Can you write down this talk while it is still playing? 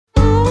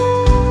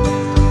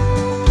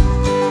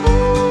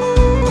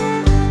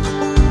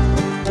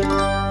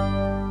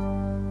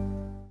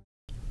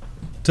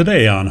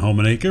Today on Home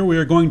and Acre, we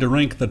are going to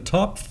rank the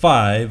top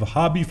 5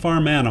 hobby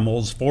farm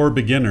animals for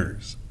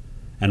beginners,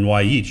 and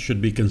why each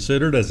should be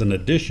considered as an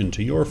addition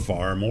to your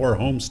farm or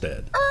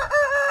homestead.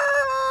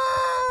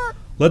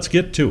 Let's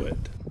get to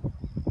it.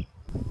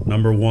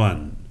 Number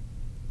 1.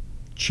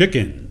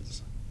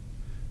 Chickens.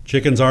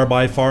 Chickens are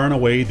by far and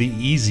away the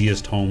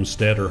easiest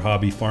homestead or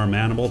hobby farm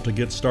animal to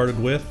get started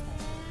with.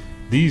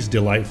 These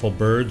delightful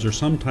birds are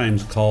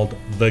sometimes called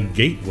the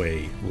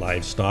gateway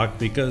livestock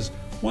because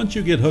once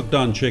you get hooked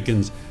on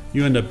chickens,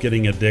 you end up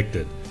getting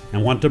addicted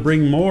and want to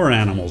bring more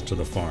animals to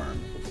the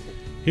farm.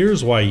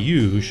 Here's why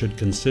you should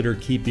consider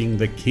keeping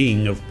the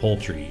king of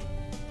poultry,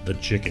 the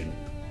chicken.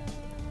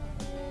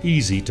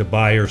 Easy to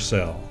buy or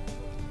sell.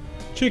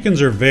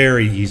 Chickens are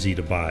very easy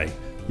to buy.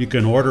 You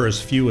can order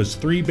as few as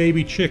 3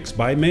 baby chicks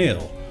by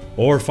mail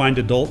or find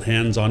adult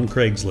hens on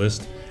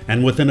Craigslist,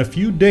 and within a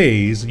few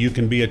days you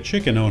can be a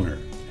chicken owner.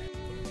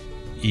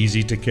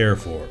 Easy to care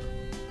for.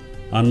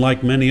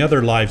 Unlike many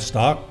other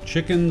livestock,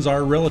 chickens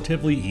are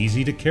relatively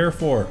easy to care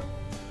for.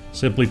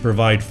 Simply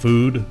provide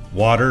food,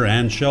 water,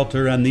 and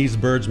shelter, and these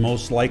birds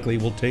most likely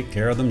will take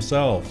care of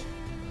themselves.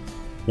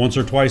 Once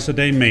or twice a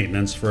day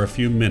maintenance for a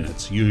few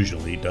minutes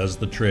usually does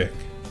the trick.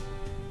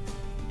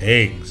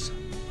 Eggs.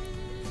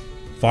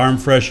 Farm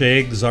fresh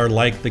eggs are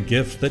like the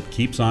gift that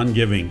keeps on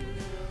giving.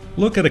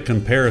 Look at a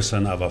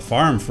comparison of a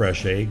farm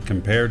fresh egg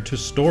compared to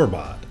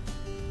store-bought.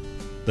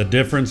 The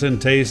difference in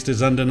taste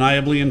is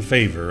undeniably in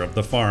favor of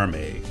the farm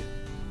egg.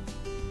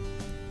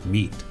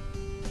 Meat.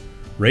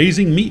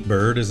 Raising meat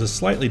bird is a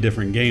slightly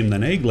different game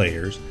than egg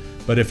layers,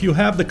 but if you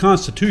have the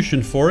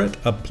constitution for it,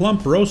 a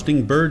plump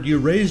roasting bird you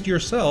raised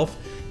yourself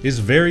is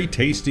very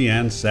tasty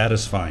and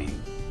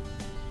satisfying.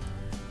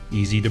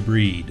 Easy to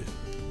breed.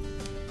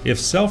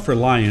 If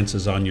self-reliance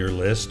is on your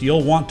list,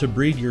 you'll want to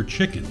breed your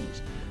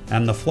chickens,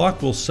 and the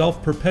flock will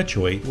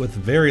self-perpetuate with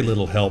very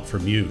little help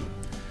from you.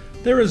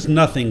 There is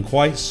nothing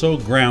quite so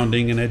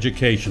grounding and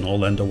educational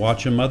than to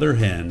watch a mother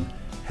hen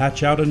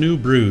hatch out a new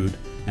brood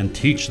and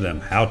teach them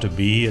how to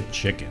be a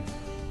chicken.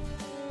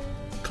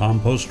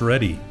 Compost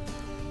ready.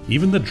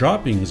 Even the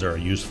droppings are a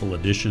useful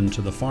addition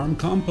to the farm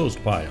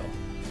compost pile.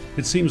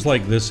 It seems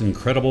like this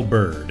incredible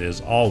bird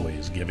is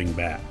always giving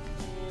back.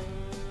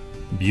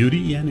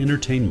 Beauty and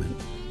entertainment.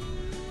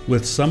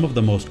 With some of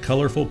the most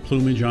colorful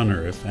plumage on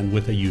earth and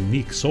with a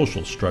unique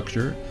social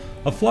structure,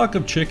 a flock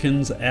of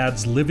chickens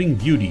adds living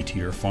beauty to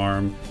your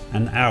farm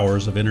and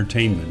hours of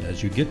entertainment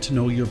as you get to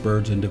know your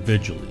birds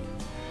individually,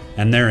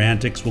 and their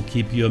antics will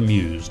keep you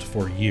amused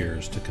for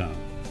years to come.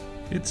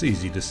 It's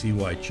easy to see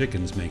why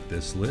chickens make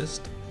this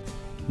list.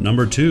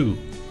 Number 2.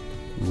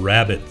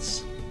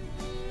 Rabbits.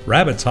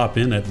 Rabbits hop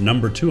in at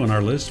number 2 on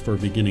our list for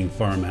beginning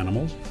farm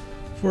animals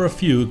for a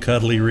few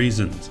cuddly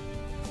reasons.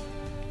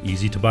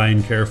 Easy to buy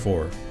and care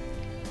for.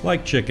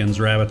 Like chickens,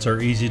 rabbits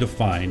are easy to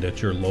find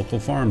at your local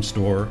farm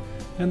store,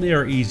 and they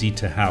are easy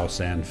to house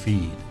and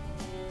feed.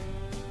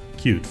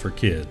 Cute for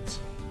kids.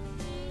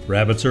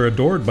 Rabbits are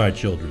adored by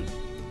children.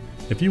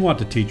 If you want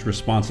to teach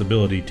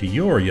responsibility to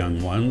your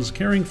young ones,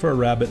 caring for a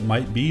rabbit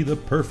might be the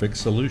perfect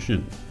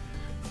solution.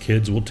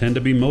 Kids will tend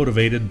to be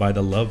motivated by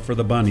the love for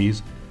the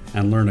bunnies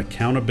and learn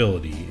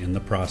accountability in the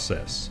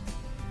process.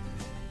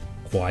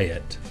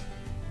 Quiet.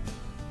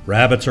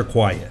 Rabbits are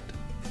quiet.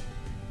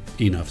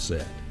 Enough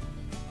said.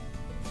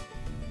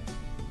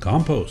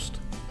 Compost.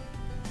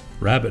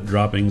 Rabbit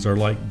droppings are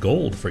like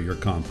gold for your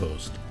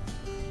compost.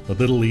 The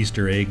little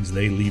Easter eggs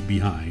they leave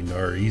behind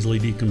are easily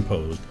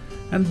decomposed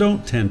and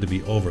don't tend to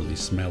be overly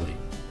smelly.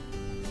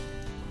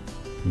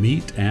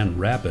 Meat and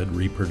rapid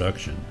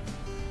reproduction.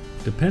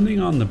 Depending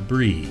on the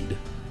breed,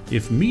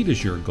 if meat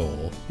is your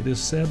goal, it is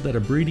said that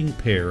a breeding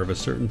pair of a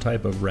certain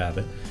type of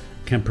rabbit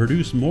can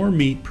produce more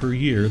meat per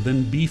year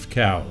than beef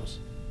cows.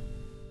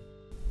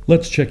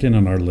 Let's check in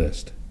on our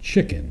list.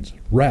 Chickens,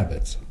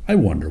 rabbits, I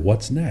wonder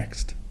what's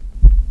next.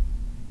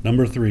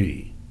 Number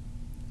 3.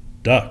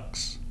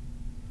 Ducks.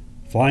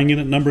 Flying in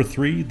at number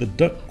 3, the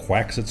duck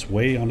quacks its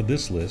way onto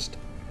this list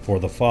for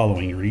the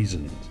following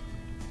reasons.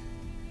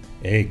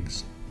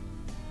 Eggs.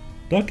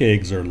 Duck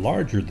eggs are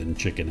larger than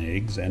chicken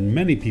eggs, and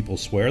many people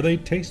swear they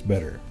taste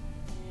better.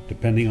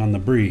 Depending on the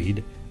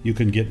breed, you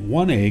can get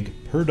 1 egg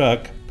per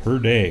duck per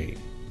day.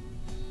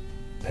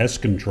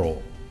 Pest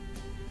control.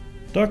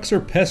 Ducks are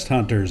pest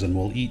hunters and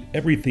will eat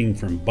everything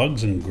from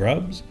bugs and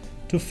grubs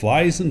to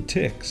flies and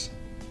ticks.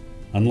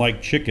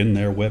 Unlike chicken,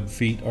 their webbed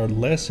feet are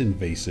less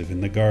invasive in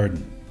the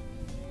garden.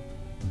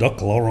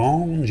 Duck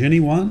l'orange,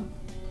 anyone?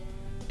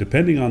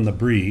 Depending on the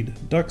breed,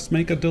 ducks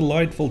make a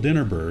delightful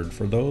dinner bird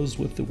for those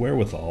with the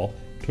wherewithal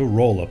to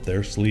roll up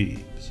their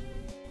sleeves.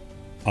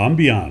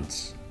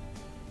 Ambiance.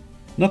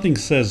 Nothing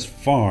says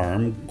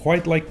farm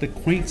quite like the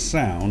quaint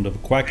sound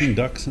of quacking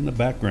ducks in the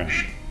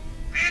background.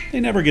 They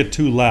never get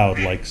too loud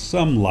like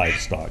some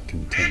livestock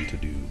can tend to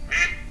do.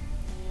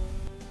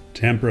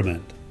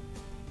 Temperament.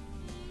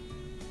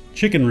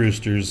 Chicken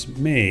roosters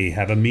may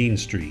have a mean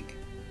streak.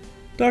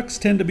 Ducks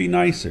tend to be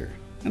nicer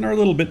and are a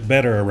little bit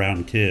better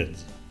around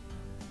kids.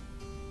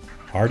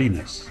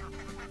 Hardiness.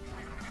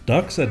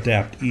 Ducks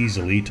adapt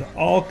easily to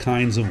all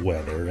kinds of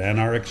weather and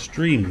are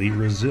extremely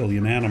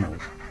resilient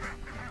animals.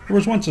 There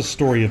was once a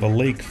story of a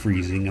lake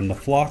freezing and the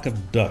flock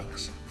of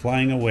ducks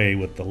flying away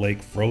with the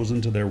lake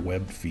frozen to their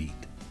webbed feet.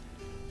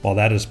 While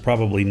that is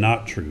probably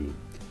not true,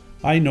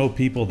 I know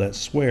people that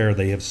swear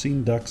they have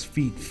seen ducks'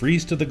 feet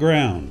freeze to the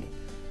ground,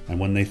 and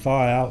when they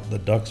thaw out, the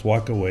ducks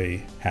walk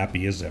away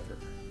happy as ever.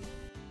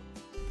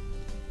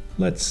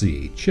 Let's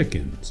see,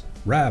 chickens,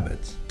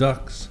 rabbits,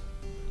 ducks.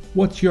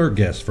 What's your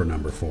guess for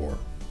number 4?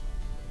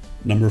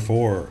 Number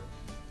 4,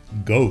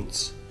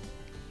 goats.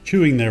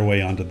 Chewing their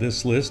way onto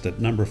this list at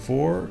number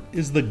 4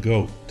 is the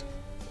goat.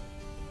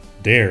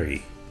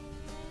 Dairy.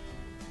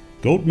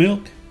 Goat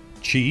milk,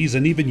 cheese,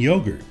 and even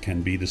yogurt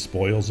can be the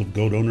spoils of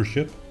goat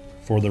ownership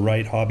for the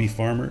right hobby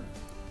farmer.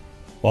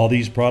 While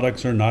these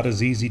products are not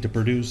as easy to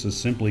produce as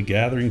simply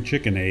gathering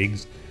chicken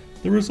eggs,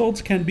 the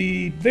results can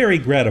be very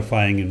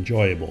gratifying and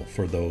enjoyable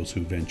for those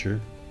who venture.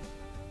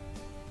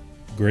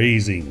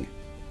 Grazing.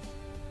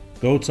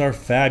 Goats are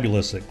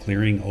fabulous at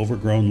clearing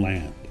overgrown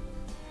land.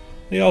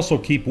 They also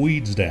keep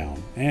weeds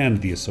down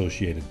and the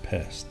associated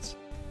pests.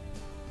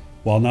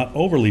 While not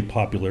overly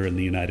popular in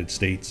the United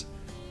States,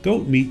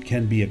 goat meat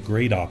can be a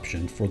great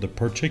option for the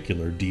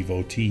particular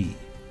devotee.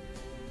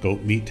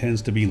 Goat meat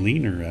tends to be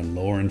leaner and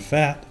lower in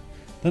fat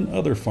than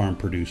other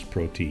farm-produced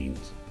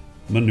proteins.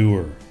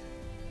 Manure.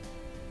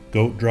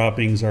 Goat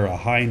droppings are a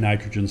high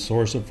nitrogen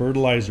source of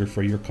fertilizer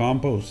for your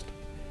compost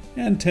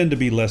and tend to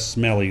be less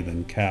smelly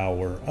than cow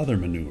or other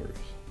manures.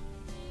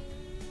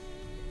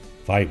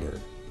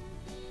 Fiber.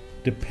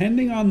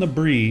 Depending on the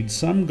breed,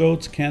 some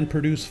goats can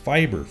produce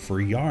fiber for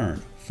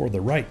yarn for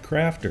the right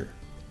crafter.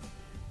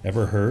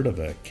 Ever heard of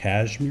a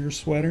cashmere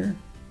sweater?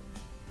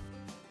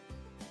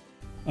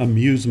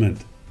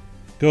 Amusement.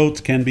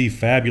 Goats can be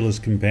fabulous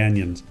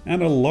companions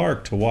and a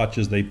lark to watch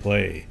as they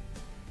play.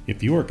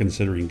 If you are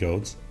considering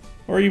goats,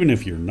 or even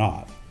if you're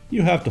not,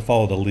 you have to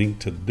follow the link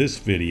to this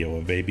video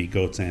of baby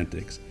goats'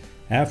 antics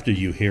after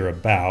you hear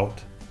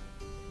about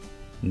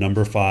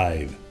number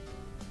 5,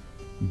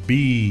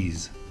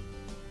 bees.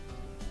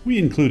 We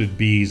included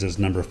bees as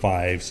number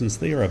 5 since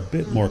they are a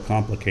bit more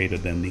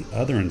complicated than the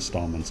other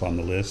installments on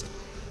the list,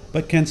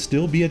 but can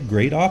still be a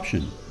great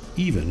option,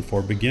 even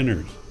for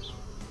beginners.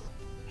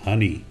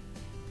 Honey.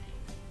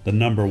 The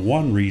number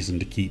 1 reason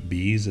to keep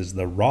bees is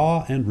the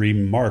raw and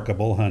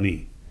remarkable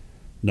honey.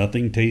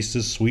 Nothing tastes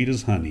as sweet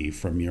as honey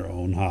from your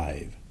own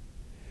hive.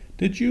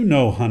 Did you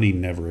know honey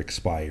never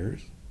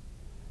expires?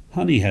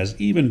 Honey has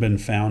even been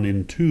found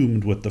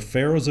entombed with the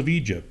pharaohs of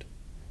Egypt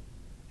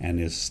and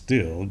is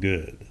still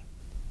good.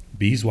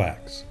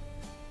 Beeswax.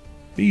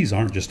 Bees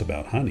aren't just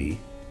about honey.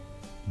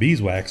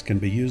 Beeswax can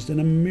be used in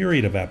a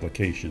myriad of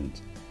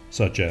applications,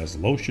 such as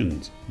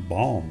lotions,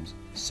 balms,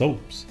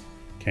 soaps,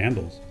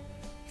 candles,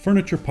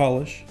 furniture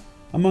polish,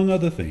 among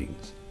other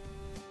things.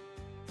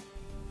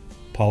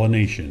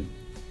 Pollination.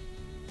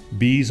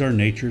 Bees are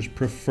nature's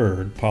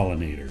preferred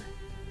pollinator.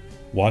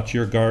 Watch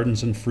your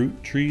gardens and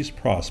fruit trees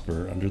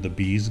prosper under the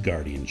bees'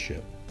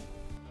 guardianship.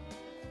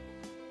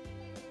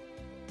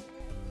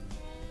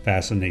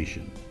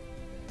 Fascination.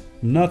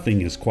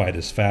 Nothing is quite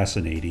as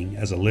fascinating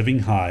as a living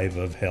hive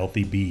of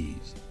healthy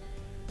bees.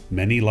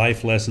 Many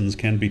life lessons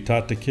can be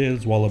taught to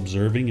kids while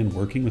observing and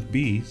working with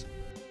bees.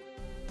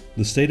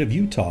 The state of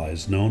Utah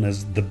is known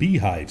as the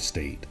Beehive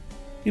State,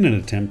 in an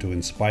attempt to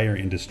inspire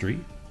industry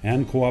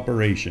and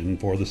cooperation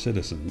for the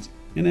citizens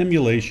in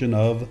emulation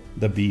of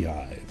the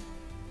beehive.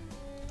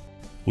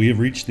 We have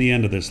reached the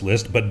end of this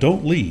list, but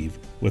don't leave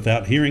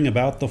without hearing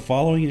about the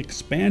following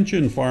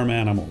expansion farm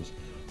animals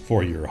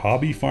for your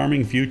hobby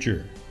farming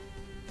future: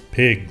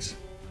 pigs,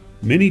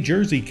 mini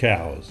Jersey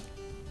cows,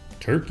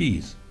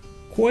 turkeys,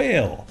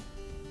 quail,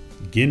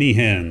 guinea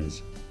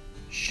hens,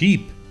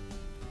 sheep,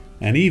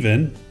 and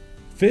even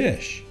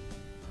fish.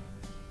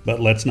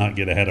 But let's not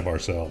get ahead of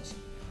ourselves.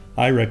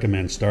 I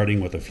recommend starting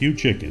with a few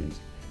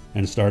chickens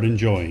and start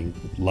enjoying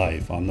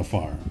life on the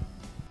farm.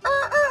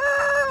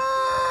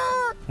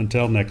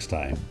 Until next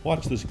time,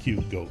 watch this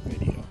cute goat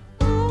video.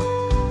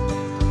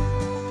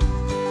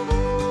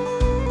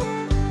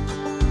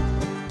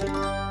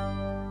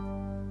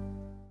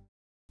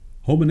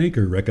 Home &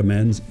 Acre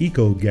recommends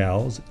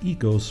Eco-Gals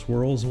Eco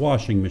Swirlz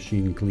Washing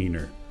Machine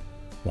Cleaner.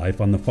 Life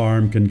on the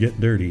farm can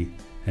get dirty,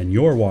 and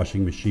your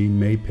washing machine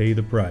may pay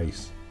the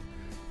price.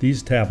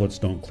 These tablets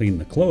don't clean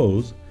the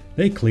clothes,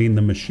 they clean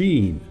the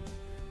machine.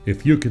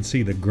 If you could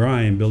see the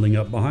grime building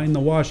up behind the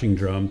washing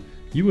drum,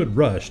 you would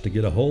rush to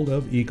get a hold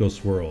of Eco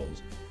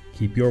Swirlz.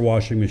 Keep your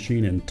washing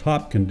machine in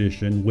top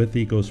condition with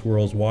Eco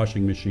Swirlz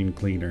Washing Machine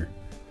Cleaner.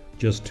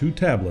 Just 2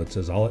 tablets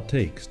is all it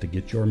takes to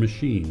get your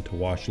machine to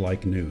wash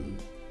like new.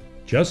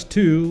 Just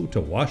 2 to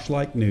wash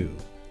like new.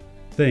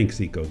 Thanks,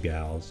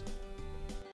 Eco-Gals.